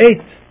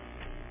 108.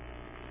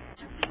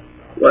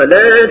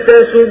 ولا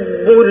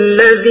تسبوا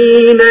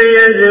الذين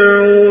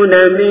يدعون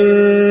من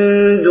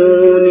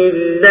دون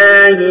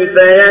الله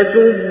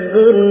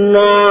فيسبوا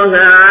الله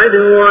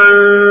عدوا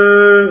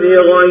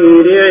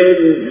بغير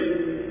علم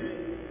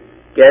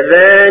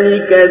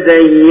كذلك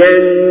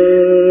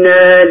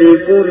زينا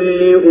لكل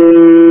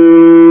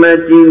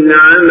أمة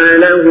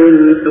عملهم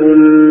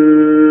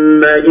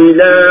ثم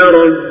إلى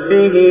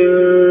ربهم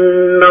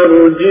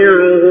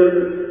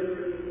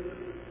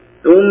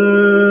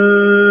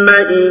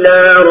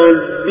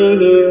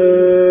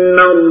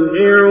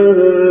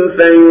مرجعهم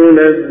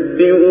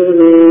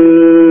فينبئهم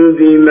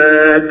بما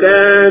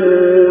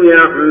كانوا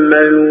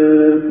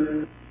يعملون.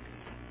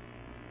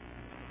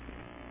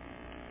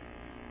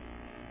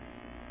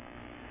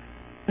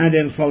 And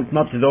insult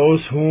not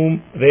those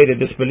whom they, the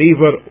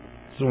disbelievers,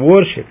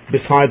 worship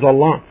besides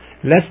Allah,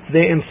 lest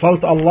they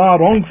insult Allah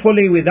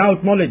wrongfully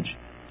without knowledge.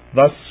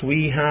 Thus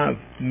we have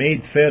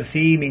made fair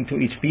seeming to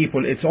each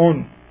people its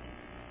own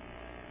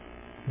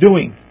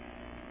doing.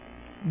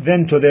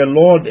 Then to their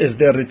Lord is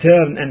their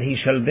return, and He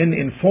shall then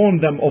inform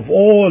them of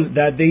all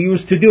that they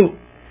used to do.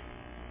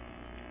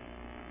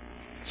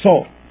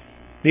 So,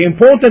 the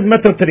important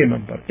matter to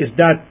remember is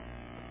that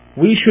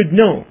we should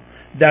know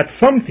that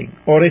something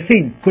or a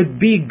thing could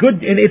be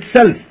good in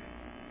itself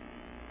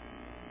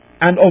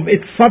and of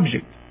its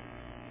subject,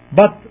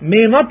 but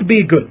may not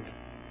be good,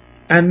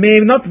 and may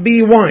not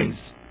be wise,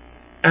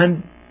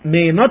 and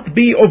may not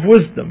be of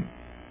wisdom,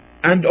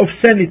 and of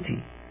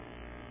sanity,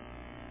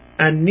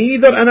 and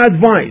neither an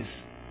advice,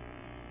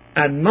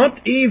 and not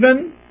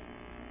even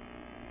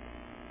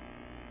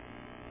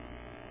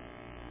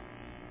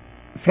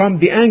from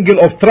the angle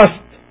of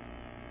trust,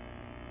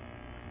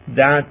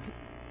 that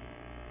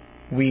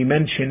we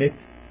mention it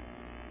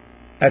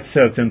at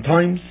certain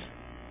times,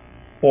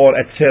 or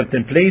at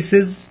certain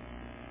places,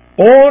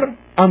 or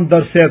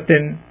under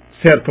certain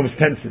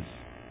circumstances.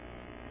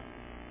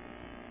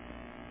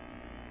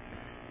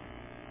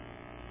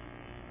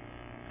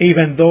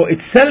 Even though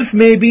itself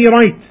may be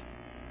right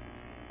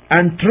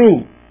and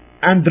true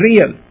and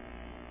real,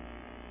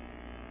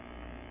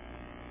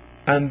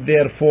 and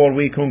therefore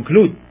we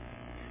conclude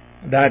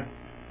that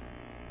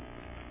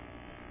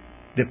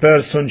the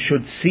person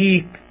should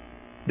seek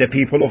the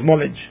people of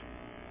knowledge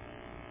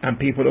and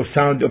people of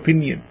sound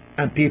opinion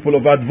and people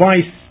of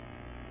advice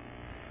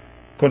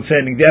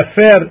concerning the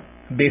affair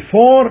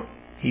before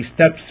he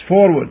steps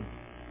forward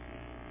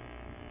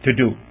to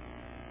do,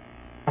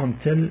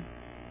 until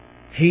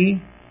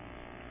he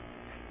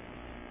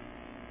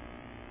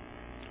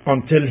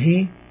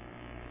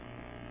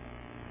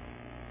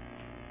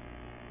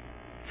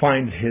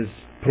finds his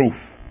proof.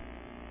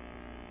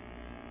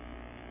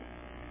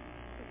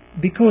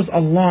 Because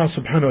Allah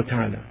subhanahu wa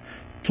ta'ala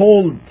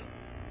told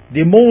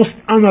the most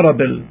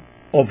honorable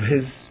of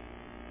His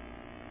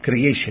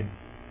creation,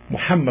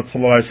 Muhammad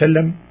sallallahu alaihi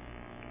wasallam,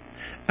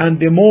 and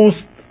the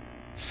most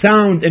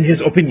sound in his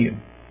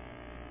opinion,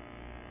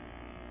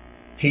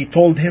 He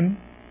told him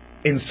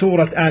in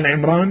Surah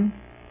Al-Imran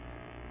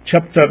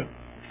chapter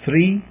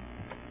 3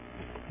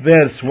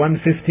 verse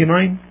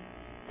 159,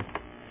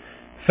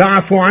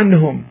 فَاعْفُ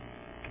عَنْهُمْ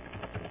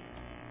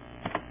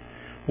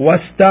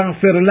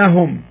وَاسْتَغْفِرْ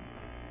لَهُمْ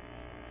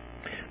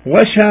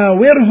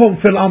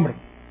وَشَاوِرْهُمْ فِي الْأَمْرِ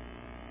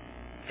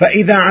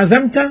فَإِذَا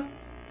عَزَمْتَ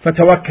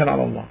فَتَوَكَّلْ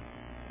عَلَى اللَّهِ.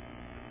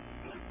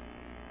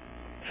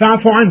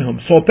 فَاعْفُ عَنْهُمْ,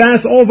 so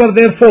pass over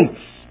their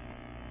faults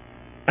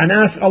and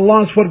ask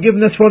Allah's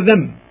forgiveness for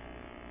them,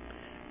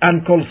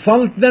 and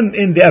consult them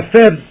in the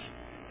affairs.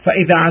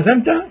 فَإِذَا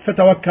عَزَمْتَ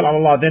فَتَوَكَّلْ عَلَى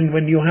اللَّهِ, then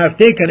when you have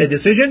taken a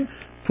decision,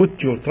 put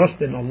your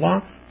trust in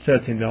Allah.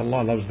 Certainly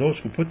Allah loves those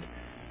who put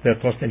their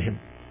trust in Him.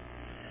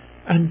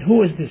 And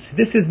who is this?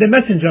 This is the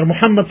messenger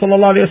Muhammad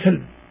sallallahu alayhi wa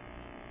sallam,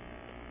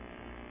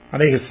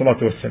 alayhi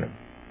salatu wassalam.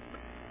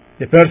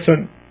 The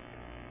person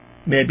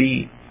may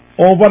be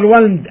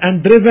overwhelmed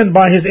and driven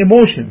by his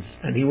emotions,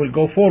 and he will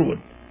go forward,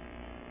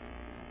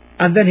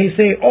 and then he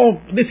say,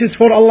 oh, this is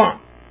for Allah,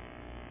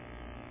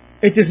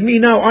 it is me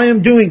now, I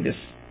am doing this,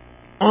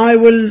 I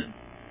will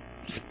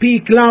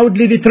speak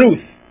loudly the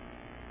truth,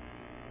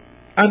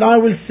 and I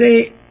will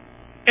say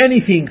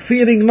anything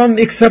fearing none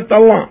except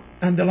Allah,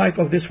 and the like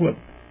of this word,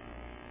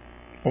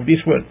 of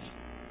these words.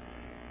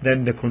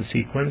 Then the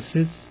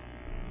consequences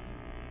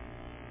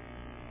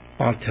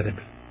are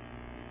terrible.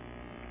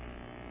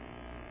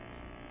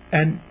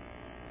 And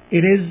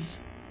it is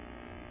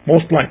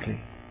most likely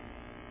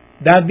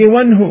that the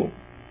one who,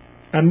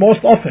 and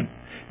most often,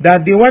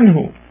 that the one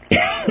who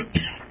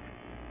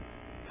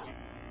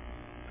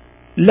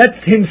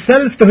lets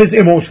himself to his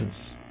emotions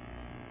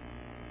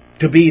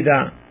to be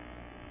the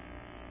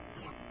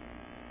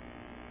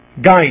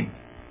guide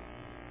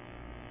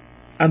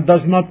and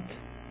does not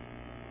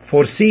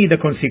foresee the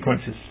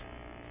consequences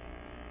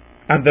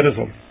and the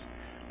results,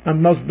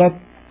 and does not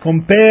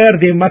compare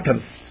the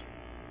matters,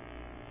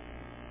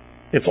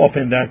 it's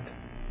often that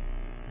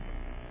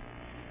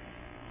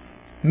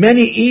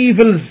many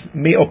evils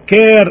may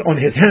occur on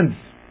his hands,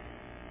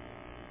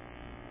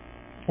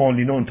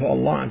 only known to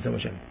Allah Azza wa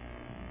Jal.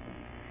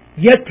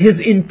 Yet his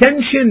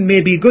intention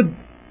may be good,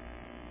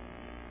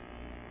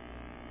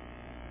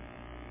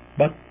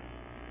 but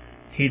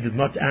he did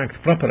not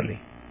act properly.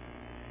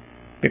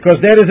 Because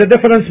there is a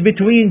difference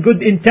between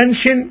good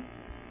intention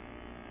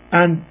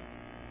and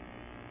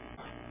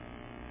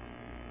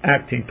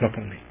acting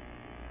properly.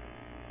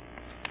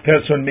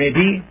 Person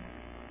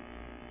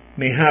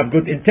may have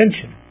good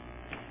intention,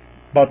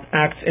 but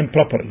acts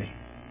improperly.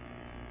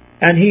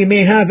 And he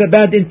may have a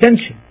bad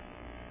intention.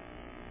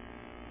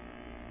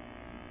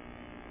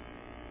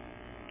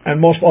 And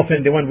most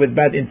often the one with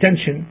bad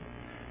intention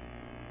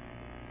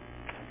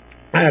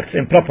acts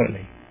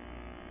improperly.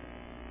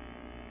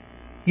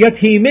 Yet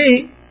he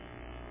may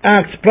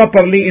act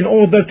properly in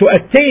order to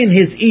attain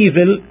his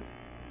evil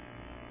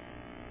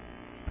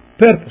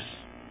purpose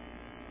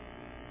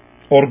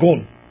or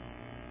goal.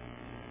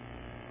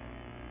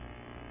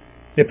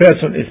 The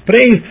person is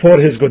praised for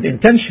his good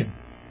intention,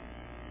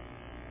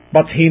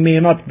 but he may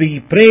not be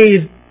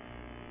praised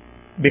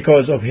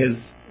because of his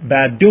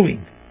bad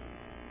doing.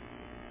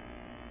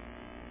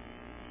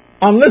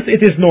 Unless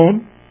it is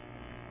known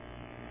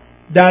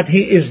that he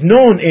is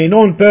a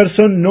known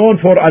person, known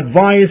for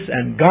advice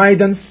and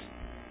guidance.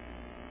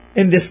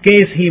 In this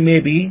case, he may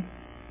be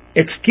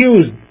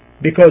excused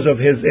because of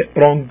his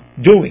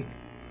wrongdoing.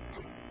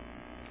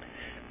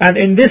 And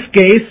in this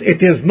case,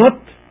 it is not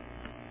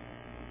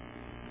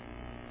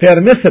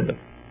permissible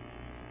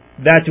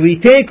that we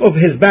take of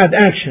his bad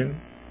action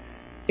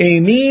a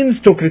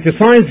means to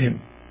criticize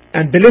him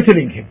and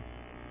belittling him.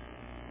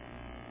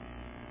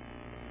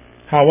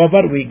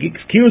 However, we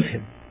excuse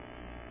him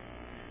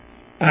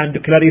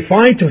and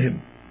clarify to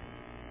him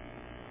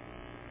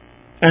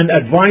and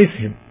advise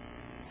him,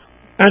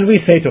 and we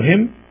say to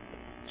him,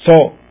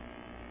 so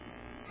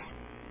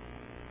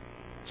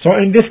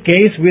in this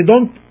case you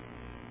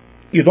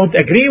don't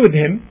agree with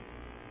him,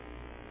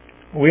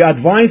 we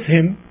advise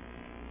him,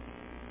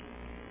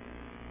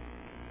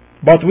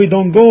 but we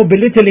don't go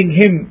belittling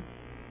him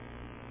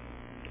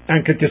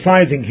and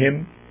criticizing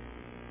him.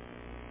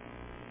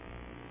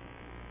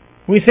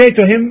 We say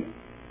to him,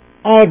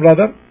 our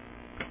brother,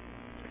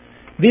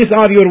 these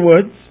are your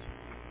words.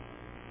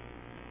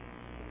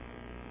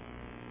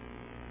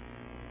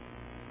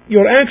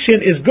 Your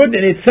action is good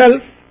in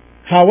itself.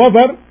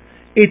 However,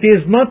 it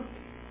is not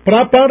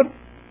proper.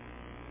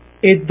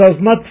 It does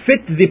not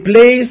fit the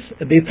place,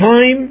 the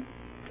time,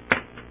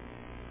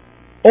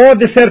 or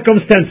the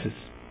circumstances,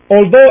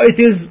 although it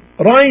is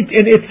right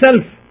in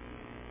itself.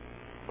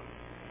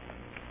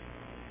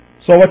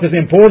 So what is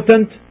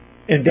important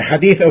in the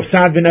hadith of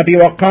Sa'd bin Abi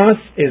Waqqas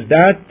is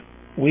that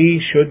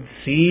we should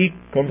seek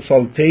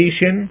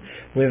consultation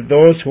with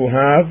those who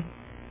are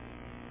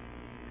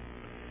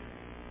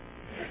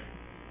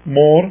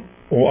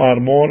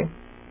more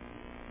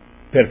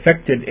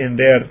perfected in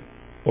their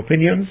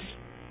opinions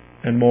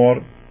and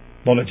more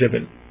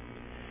knowledgeable.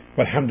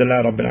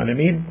 Walhamdulillah Rabbil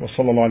Alameen wa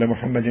sallallahu ala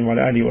Muhammadin wa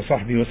ala alihi wa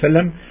sahbihi wa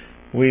sallam.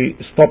 We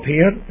stop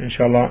here,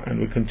 inshallah, and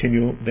we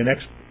continue the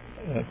next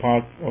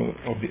part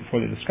for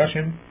the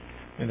discussion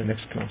in the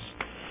next class.